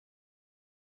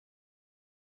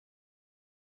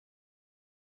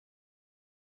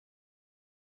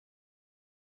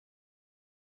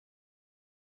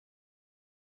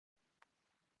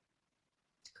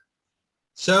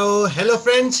Hello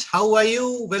friends, how are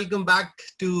you? Welcome back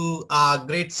to our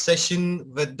great session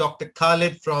with Dr.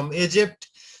 Khalid from Egypt.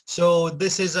 So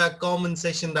this is a common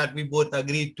session that we both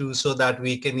agreed to so that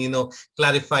we can,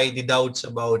 clarify the doubts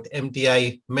about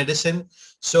MTI medicine.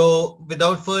 So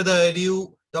without further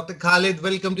ado, Dr. Khalid,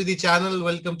 welcome to the channel.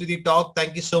 Welcome to the talk.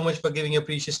 Thank you so much for giving your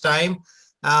precious time.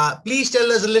 Please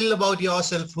tell us a little about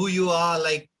yourself, who you are,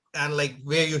 and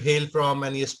where you hail from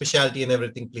and your specialty and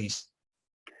everything, please.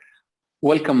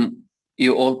 Welcome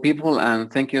you all people,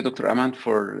 and thank you, Dr. Aman,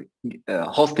 for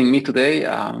hosting me today.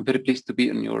 I'm very pleased to be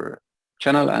on your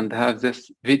channel and have this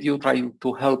video trying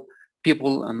to help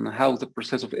people and how the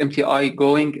process of MTI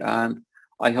going, and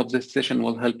I hope this session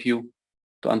will help you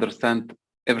to understand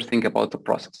everything about the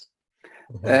process.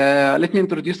 Let me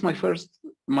introduce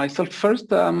myself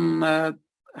first. I'm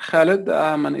Khalid.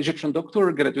 I'm an Egyptian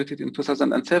doctor, graduated in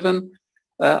 2007.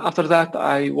 After that,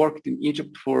 I worked in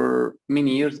Egypt for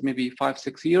many years, maybe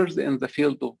 5-6 years in the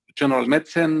field of general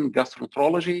medicine,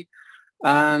 gastroenterology.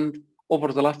 And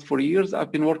over the last 4 years,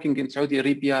 I've been working in Saudi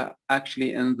Arabia,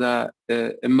 actually in the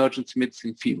emergency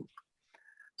medicine field.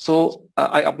 So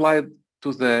I applied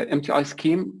to the MTI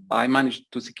scheme. I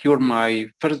managed to secure my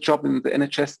first job in the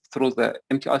NHS through the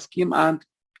MTI scheme, and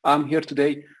I'm here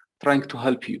today trying to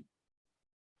help you.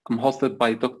 I'm hosted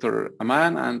by Dr.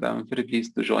 Aman, and I'm very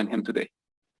pleased to join him today.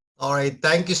 All right.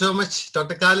 Thank you so much,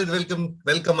 Dr. Khalid.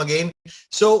 Welcome again.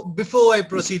 So before I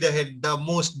proceed ahead, the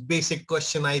most basic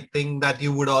question I think that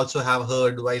you would also have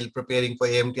heard while preparing for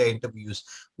MTI interviews,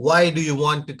 why do you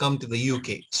want to come to the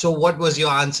UK? So what was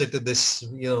your answer to this,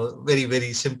 very,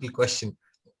 very simple question?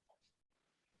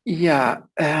 Yeah,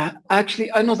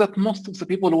 actually, I know that most of the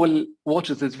people who will watch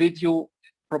this video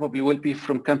probably will be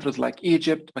from countries like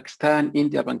Egypt, Pakistan,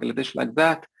 India, Bangladesh, like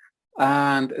that.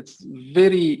 And it's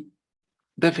very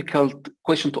difficult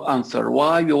question to answer.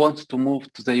 Why you want to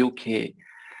move to the UK?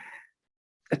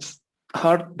 It's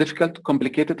hard, difficult,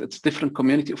 complicated. It's different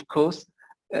community, of course,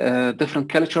 different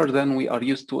culture than we are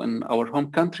used to in our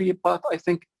home country. But I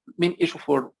think main issue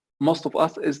for most of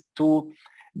us is to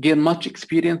gain much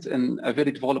experience in a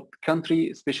very developed country,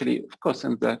 especially, of course,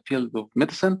 in the field of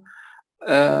medicine.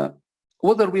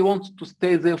 Whether we want to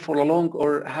stay there for a long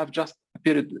or have just a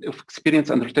period of experience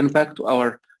and return back to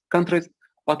our countries,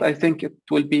 but I think it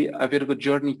will be a very good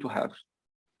journey to have.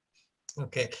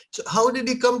 Okay. So how did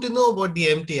you come to know about the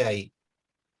MTI?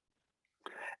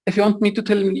 If you want me to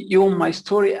tell you my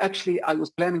story, actually, I was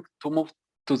planning to move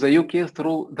to the UK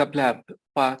through the PLAB,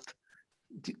 but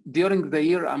during the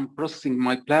year I'm processing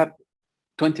my PLAB,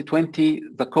 2020,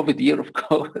 the COVID year, of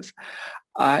course,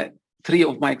 3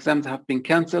 of my exams have been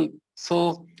canceled.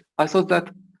 So I thought that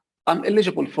I'm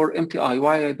eligible for MTI.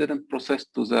 Why I don't process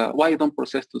to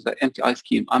the MTI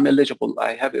scheme? I'm eligible.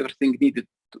 I have everything needed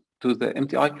to the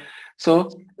MTI. So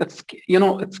it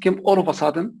came all of a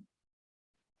sudden.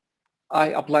 I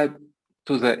applied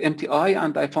to the MTI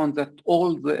and I found that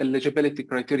all the eligibility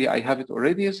criteria, I have it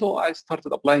already. So I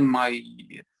started applying my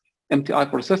MTI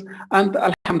process, and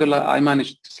alhamdulillah, I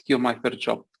managed to secure my first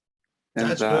job.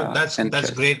 That's good.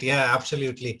 That's great. Yeah,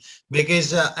 absolutely.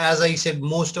 Because as I said,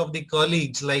 most of the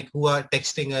colleagues who are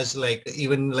texting us,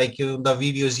 even the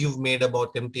videos you've made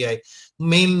about MTI,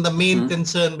 the main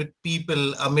concern with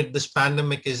people amid this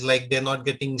pandemic is they're not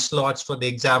getting slots for the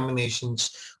examinations,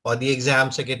 or the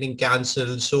exams are getting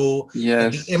cancelled. So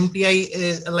yes, the MTI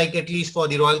is at least for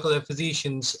the Royal College of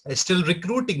Physicians is still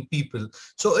recruiting people.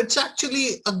 So it's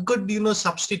actually a good,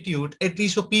 substitute, at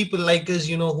least for people like us,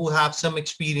 who have some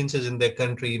experiences in their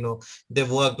country.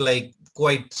 They've worked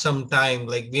quite some time.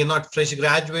 We are not fresh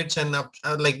graduates, and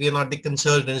we are not the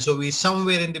consultants. So we're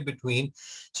somewhere in the between.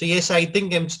 So yes, I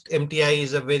think MTI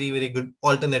is a very, very good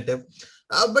alternative.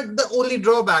 But the only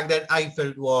drawback that I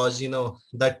felt was,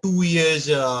 the 2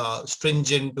 years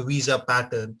stringent visa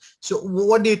pattern. So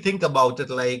what do you think about it?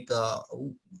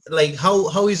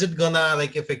 How is it gonna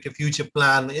affect your future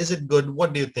plan? Is it good?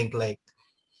 What do you think?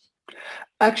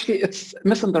 Actually, it's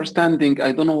misunderstanding.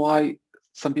 I don't know why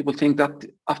some people think that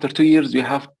after 2 years you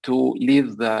have to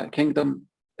leave the kingdom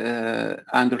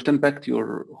and return back to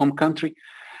your home country.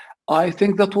 I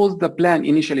think that was the plan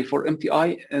initially for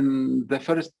MTI in the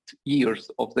first years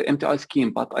of the MTI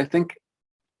scheme. But I think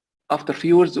after a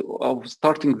few years of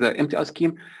starting the MTI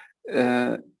scheme,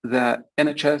 the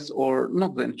NHS, or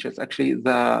not the NHS, actually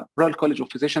the Royal College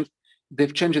of Physicians,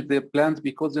 they've changed their plans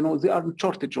because they are in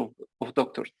shortage of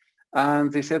doctors.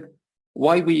 And they said,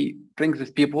 why we bring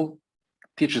these people,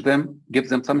 teach them, give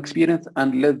them some experience,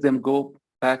 and let them go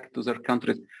back to their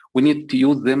countries. We need to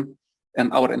use them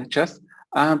in our NHS.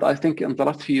 And I think in the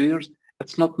last few years,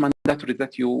 it's not mandatory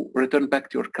that you return back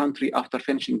to your country after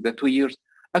finishing the 2 years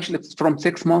Actually, it's from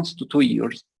 6 months to 2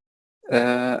 years.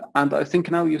 And I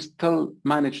think now you still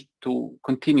manage to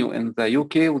continue in the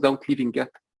UK without leaving it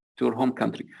to your home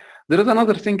country. There is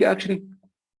another thing, actually,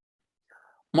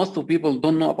 most of people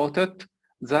don't know about it,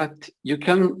 that you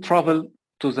can travel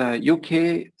to the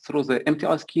UK through the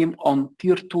MTI scheme on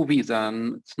Tier 2 visa,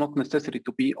 and it's not necessary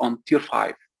to be on Tier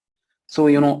 5. So,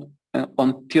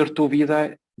 on Tier 2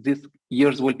 visa, these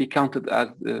years will be counted as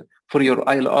for your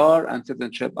ILR and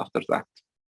citizenship after that.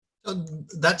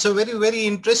 That's a very, very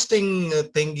interesting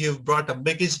thing you've brought up,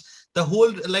 because the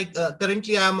whole,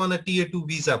 currently I'm on a Tier 2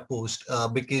 visa post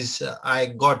because I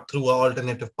got through an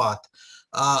alternative path.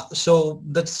 So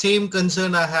the same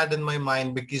concern I had in my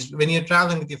mind, because when you're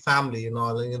traveling with your family,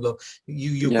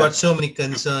 you've got so many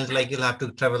concerns, like you'll have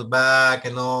to travel back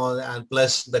and all, and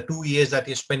plus the 2 years that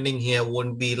you're spending here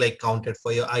won't be like counted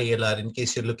for your ILR in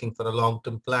case you're looking for a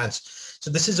long-term plans.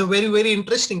 So this is a very, very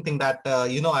interesting thing that,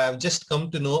 I have just come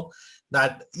to know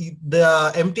that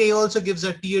the MTA also gives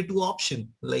a Tier 2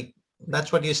 option. Like,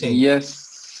 that's what you're saying.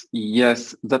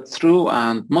 Yes, that's true.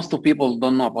 And most of people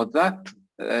don't know about that.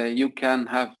 You can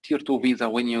have Tier 2 visa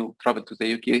when you travel to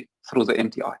the UK through the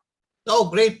MTI. Oh,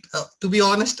 great. To be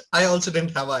honest, I also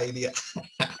didn't have an idea.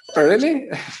 Really?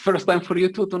 First time for you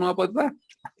to know about that?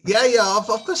 Yeah, of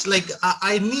course. Like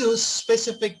I knew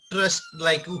specific trust,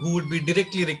 like who would be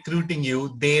directly recruiting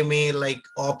you. They may like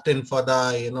opt in for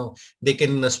the, they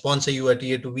can sponsor you a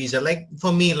Tier 2 visa. Like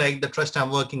for me, like the trust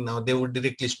I'm working now, they would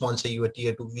directly sponsor you a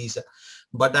Tier 2 visa.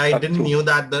 But I didn't knew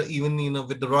that even,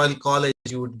 with the Royal College,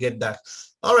 you would get that.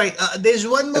 All right. There's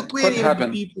one more query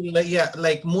with people.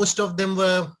 Like most of them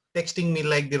were texting me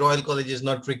like the Royal College is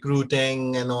not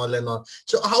recruiting and all.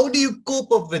 So how do you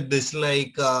cope up with this?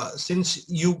 Like since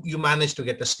you managed to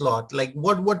get a slot, like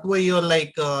what were your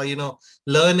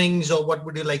learnings, or what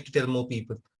would you like to tell more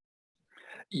people?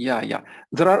 Yeah.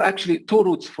 There are actually 2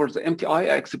 routes for the MTI.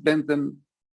 I explained them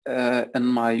in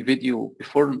my video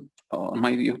before on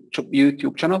my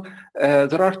YouTube channel.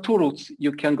 There are 2 routes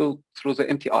you can go through the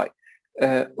MTI.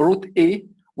 Route A,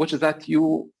 which is that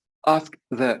you ask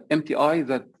the MTI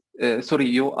that,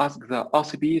 you ask the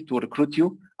RCB to recruit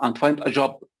you and find a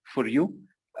job for you.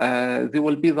 They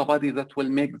will be the body that will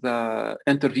make the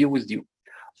interview with you.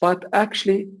 But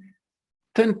actually,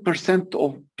 10%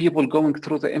 of people going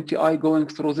through the MTI going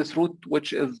through this route,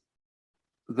 which is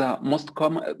the most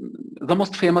common, the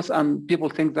most famous, and people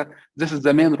think that this is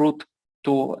the main route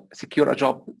to secure a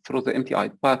job through the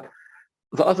MTI. But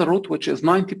the other route, which is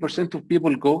 90% of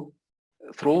people go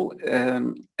through,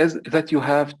 is that you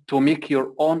have to make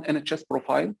your own NHS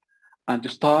profile and to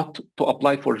start to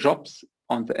apply for jobs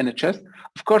on the NHS.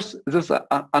 Of course, this is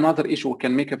another issue. We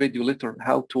can make a video later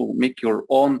how to make your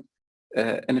own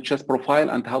NHS profile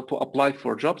and how to apply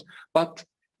for jobs. But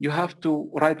you have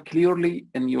to write clearly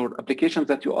in your application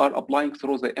that you are applying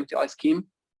through the MTI scheme.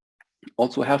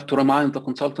 Also have to remind the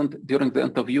consultant during the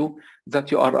interview that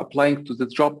you are applying to the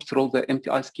job through the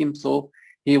MTI scheme, so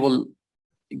he will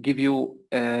give you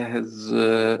his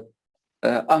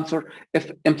answer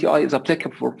if MTI is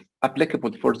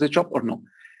applicable for the job or no.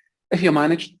 If you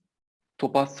manage to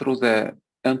pass through the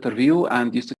interview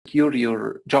and you secure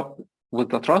your job with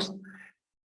the trust,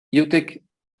 you take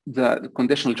the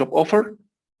conditional job offer,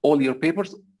 all your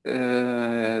papers,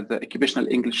 the occupational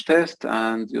English test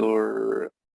and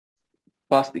your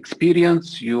past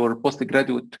experience, your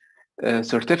postgraduate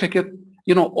certificate,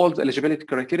 all the eligibility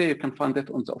criteria. You can find it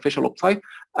on the official website,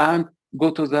 and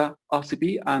go to the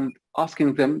RCB and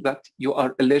asking them that you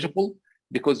are eligible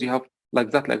because you have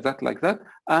like that,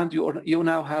 and you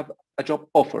now have a job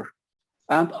offer,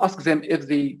 and ask them if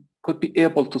they could be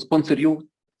able to sponsor you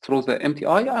through the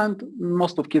MTI, and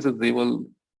most of cases they will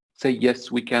say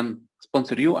yes, we can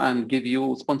sponsor you and give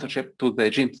you sponsorship to the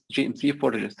GMC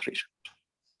for registration.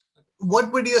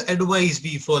 What would your advice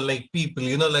be for like people,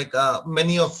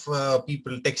 many of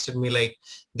people texted me like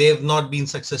they have not been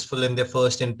successful in their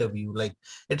first interview. Like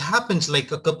it happens,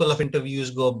 like a couple of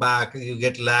interviews go back, you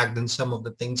get lagged in some of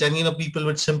the things, and people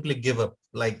would simply give up,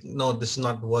 like, no, this is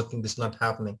not working, this is not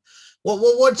happening.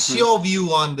 What's your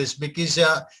view on this? Because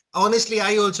honestly,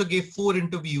 I also gave 4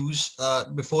 interviews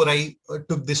before I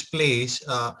took this place.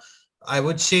 I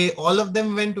would say all of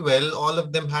them went well. All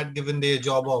of them had given their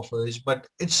job offers, but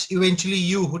it's eventually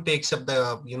you who takes up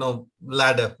the,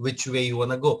 ladder, which way you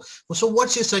want to go. So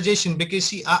what's your suggestion? Because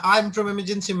see, I'm from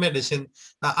emergency medicine.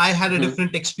 I had a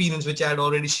different experience, which I had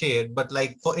already shared, but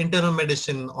like for internal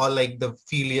medicine or like the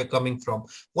field you're coming from,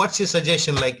 what's your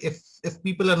suggestion? Like if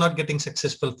people are not getting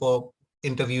successful for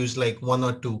interviews, like 1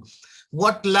 or 2,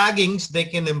 what laggings they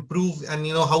can improve, and,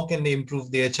 how can they improve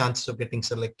their chances of getting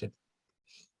selected?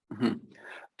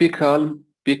 Be calm,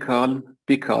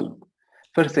 be calm.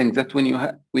 First thing that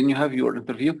when you have your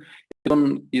interview,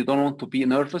 you don't want to be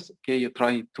nervous. Okay, you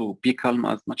try to be calm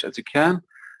as much as you can.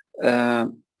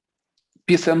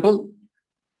 Be simple.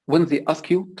 When they ask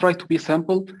you, try to be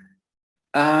simple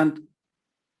and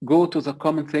go to the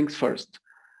common things first.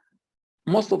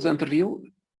 Most of the interview,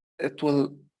 it will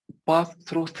pass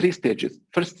through 3 stages.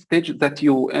 First stage that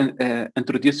you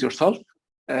introduce yourself.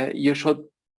 You should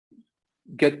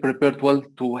get prepared well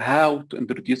to how to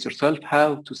introduce yourself, how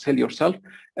to sell yourself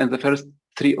in the first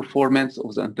 3 or 4 minutes of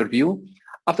the interview.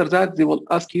 After that, they will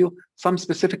ask you some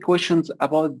specific questions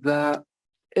about the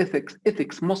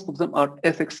ethics. Most of them are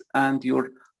ethics and your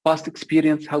past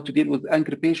experience, how to deal with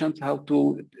angry patients, how to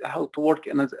work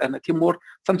in a teamwork,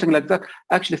 something like that.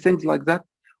 Actually, things like that,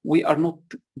 we are not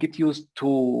get used to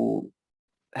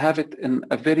have it in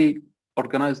a very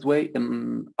organized way in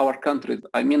our countries.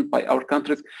 I mean, by our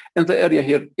countries, in the area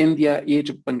here, India,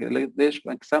 Egypt, Bangladesh,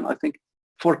 Pakistan, I think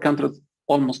 4 countries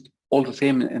almost all the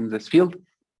same in this field,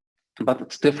 but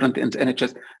it's different in the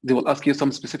NHS. They will ask you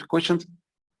some specific questions.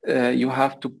 You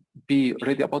have to be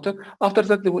ready about it. After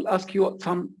that, they will ask you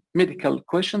some medical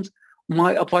questions.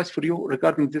 My advice for you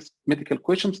regarding these medical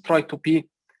questions, try to be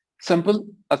simple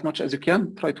as much as you can.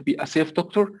 Try to be a safe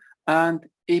doctor, and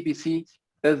ABC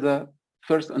is the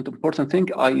first and important thing.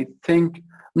 I think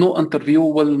no interview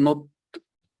will not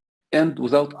end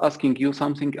without asking you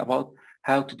something about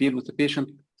how to deal with the patient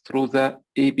through the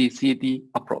ABCD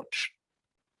approach.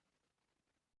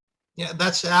 Yeah,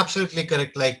 that's absolutely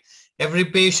correct. Like every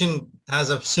patient has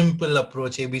a simple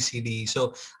approach, ABCD.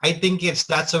 So I think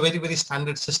that's a very, very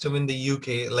standard system in the UK.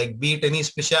 Like be it any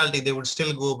specialty, they would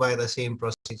still go by the same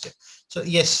procedure. So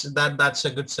yes, that's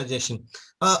a good suggestion.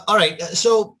 All right.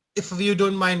 So if you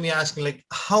don't mind me asking, like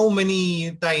how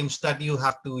many times that you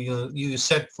have to, you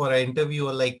set for an interview,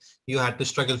 or like you had to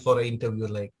struggle for an interview,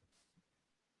 like?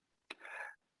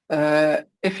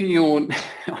 If you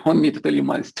want me to tell you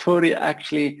my story,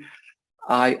 actually,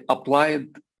 I applied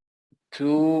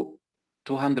to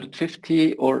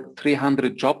 250 or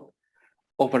 300 jobs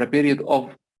over a period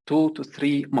of 2 to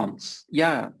 3 months.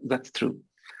 Yeah, that's true.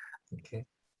 Okay.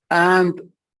 And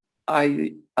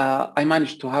I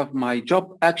managed to have my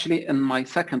job actually in my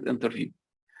second interview.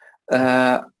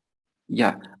 I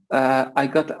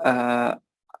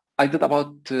did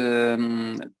about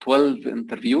 12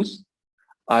 interviews.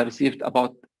 I received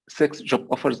about 6 job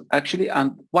offers actually.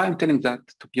 And why I'm telling that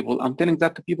to people? I'm telling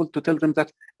that to people to tell them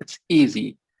that it's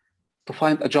easy to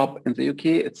find a job in the UK.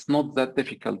 It's not that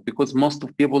difficult, because most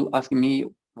of people asking me,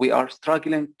 we are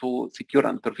struggling to secure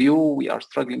an interview. We are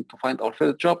struggling to find our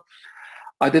first job.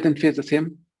 I didn't face the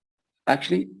same.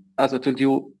 Actually, as I told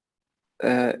you,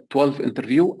 12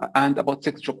 interview and about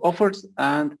 6 job offers.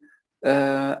 And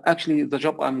actually, the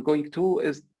job I'm going to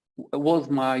was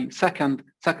my second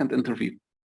interview.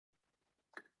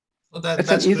 Well,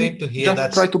 that's great to hear.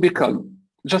 Just try to be calm.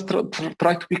 Just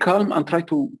try to be calm and try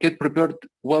to get prepared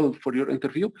well for your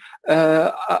interview.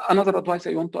 Another advice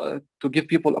I want to give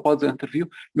people about the interview: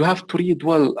 you have to read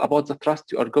well about the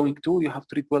trust you are going to. You have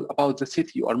to read well about the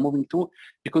city you are moving to,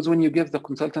 because when you give the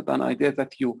consultant an idea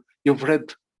that you've read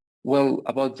well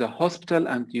about the hospital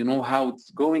and you know how it's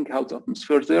going, how the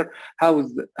atmosphere there, how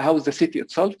is the city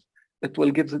itself, it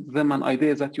will give them an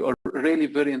idea that you are really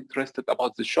very interested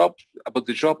about the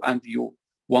job, and you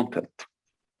want it.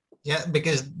 Yeah,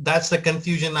 because that's the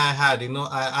confusion I had.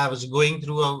 I was going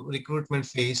through a recruitment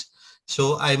phase,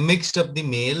 so I mixed up the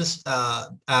mails,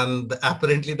 and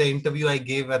apparently the interview I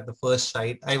gave at the first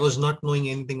site, I was not knowing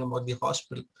anything about the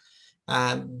hospital.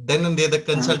 And then and there, the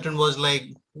consultant was like,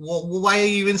 why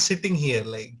are you even sitting here?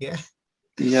 Like,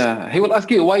 Yeah, he will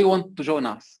ask you why you want to join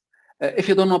us. If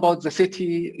you don't know about the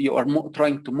city you are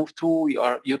trying to move to,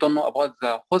 you don't know about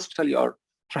the hospital you are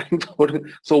trying to work,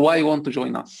 so why you want to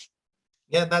join us?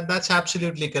 Yeah, that's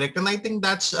absolutely correct. And I think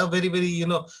that's a very, very,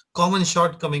 common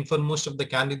shortcoming for most of the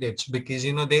candidates, because,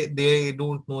 they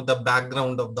don't know the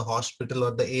background of the hospital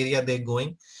or the area they're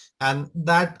going. And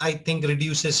that, I think,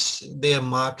 reduces their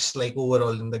marks, like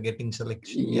overall in the getting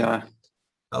selection. Yeah.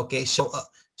 Okay.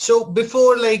 So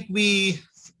before like we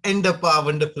end up our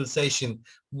wonderful session,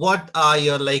 what are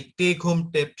your like take home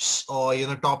tips or,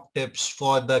 top tips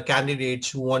for the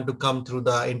candidates who want to come through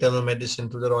the internal medicine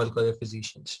to the Royal College of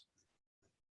Physicians?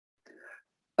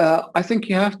 I think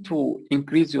you have to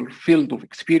increase your field of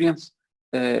experience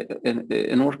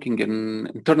in working in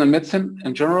internal medicine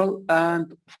in general, and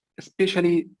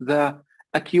especially the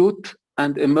acute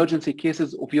and emergency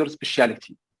cases of your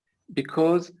specialty.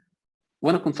 Because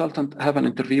when a consultant has an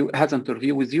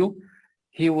interview with you,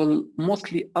 he will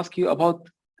mostly ask you about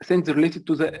things related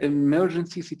to the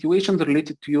emergency situations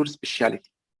related to your specialty.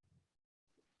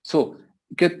 So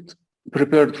get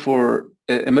prepared for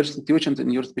emergency situations in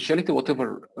your specialty,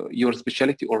 whatever your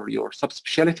specialty or your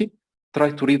subspecialty.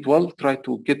 Try to read well, try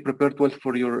to get prepared well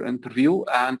for your interview.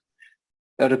 And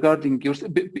regarding your,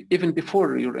 even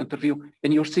before your interview,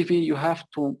 in your CV, you have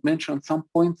to mention some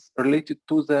points related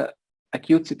to the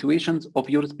acute situations of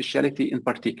your specialty in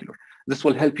particular. This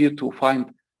will help you to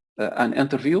find an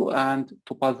interview and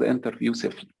to pass the interview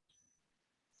safely.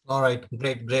 All right,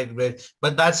 great.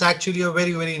 But that's actually a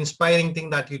very inspiring thing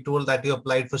that you told, that you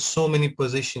applied for so many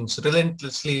positions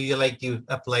relentlessly, like you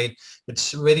applied.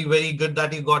 It's very good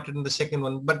that you got it in the second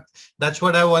one. But that's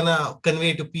what I want to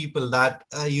convey to people, that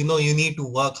you need to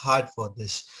work hard for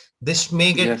this. This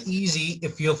may get easy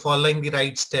if you're following the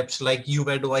right steps like you've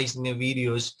advised in your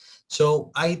videos.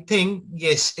 So I think,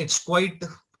 yes, it's quite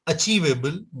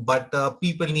achievable, but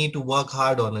people need to work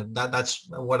hard on it. That's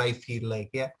what I feel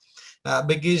like. Yeah.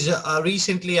 Because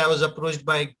recently I was approached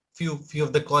by few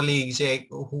of the colleagues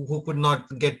who could not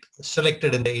get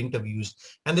selected in the interviews,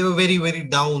 and they were very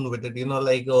down with it,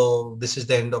 like, oh, this is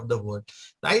the end of the world.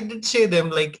 I did say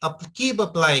them, like, keep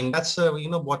applying. That's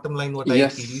bottom line what I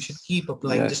feel. You should keep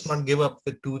applying, just not give up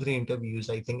with 2-3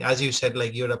 interviews. I think, as you said,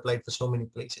 like, you had applied for so many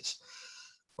places.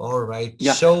 All right.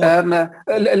 Yeah. So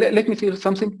let me say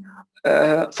something.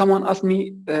 Someone asked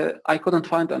me, I couldn't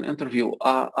find an interview.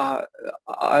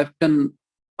 I've been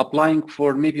applying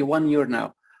for maybe 1 year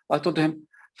now. I told him,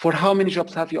 for how many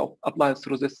jobs have you applied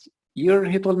through this year?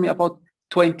 He told me about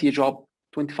 20 job,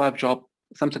 25 job,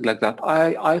 something like that.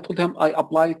 I told him I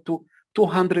applied to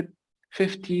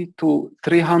 250 to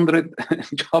 300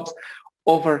 jobs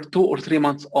over 2 or 3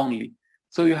 months only.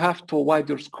 So you have to widen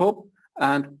your scope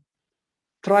and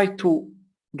try to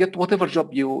get whatever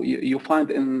job you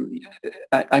find in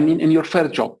your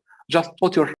first job. Just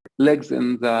put your legs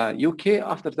in the UK.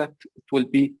 After that, it will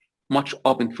be much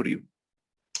open for you.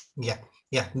 Yeah.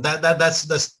 That's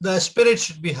the spirit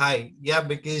should be high. Yeah,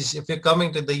 because if you're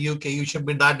coming to the UK, you should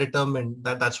be that determined.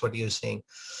 That's what you're saying.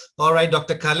 All right,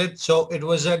 Dr. Khalid. So it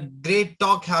was a great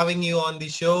talk having you on the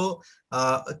show.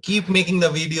 Keep making the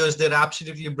videos. They're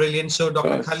absolutely brilliant. So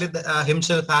Dr. Khalid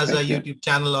himself has a YouTube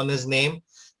channel on his name.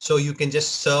 So you can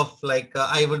just surf, like,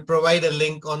 I will provide a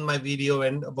link on my video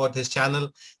and about his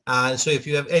channel. So if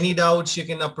you have any doubts, you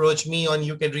can approach me on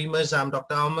UK Dreamers. I'm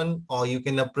Dr. Aman, or you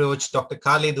can approach Dr.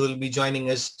 Khalid, who will be joining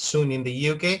us soon in the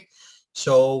UK.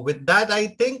 So with that, I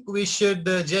think we should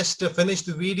just finish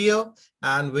the video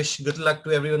and wish good luck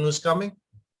to everyone who's coming.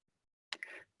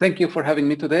 Thank you for having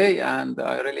me today. And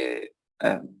I really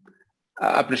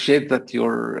appreciate that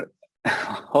you're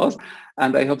host.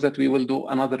 And I hope that we will do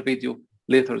another video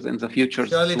later in the future.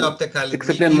 Surely, Dr. Khalid.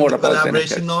 Explain more about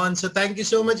collaboration on. So thank you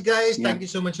so much, guys. Thank you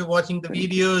so much for watching the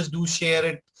videos. Do share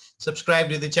it. Subscribe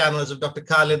to the channels of Dr.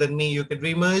 Khalid and me, UK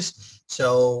Dreamers.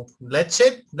 So that's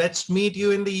it. Let's meet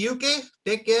you in the UK.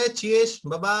 Take care. Cheers.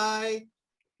 Bye-bye.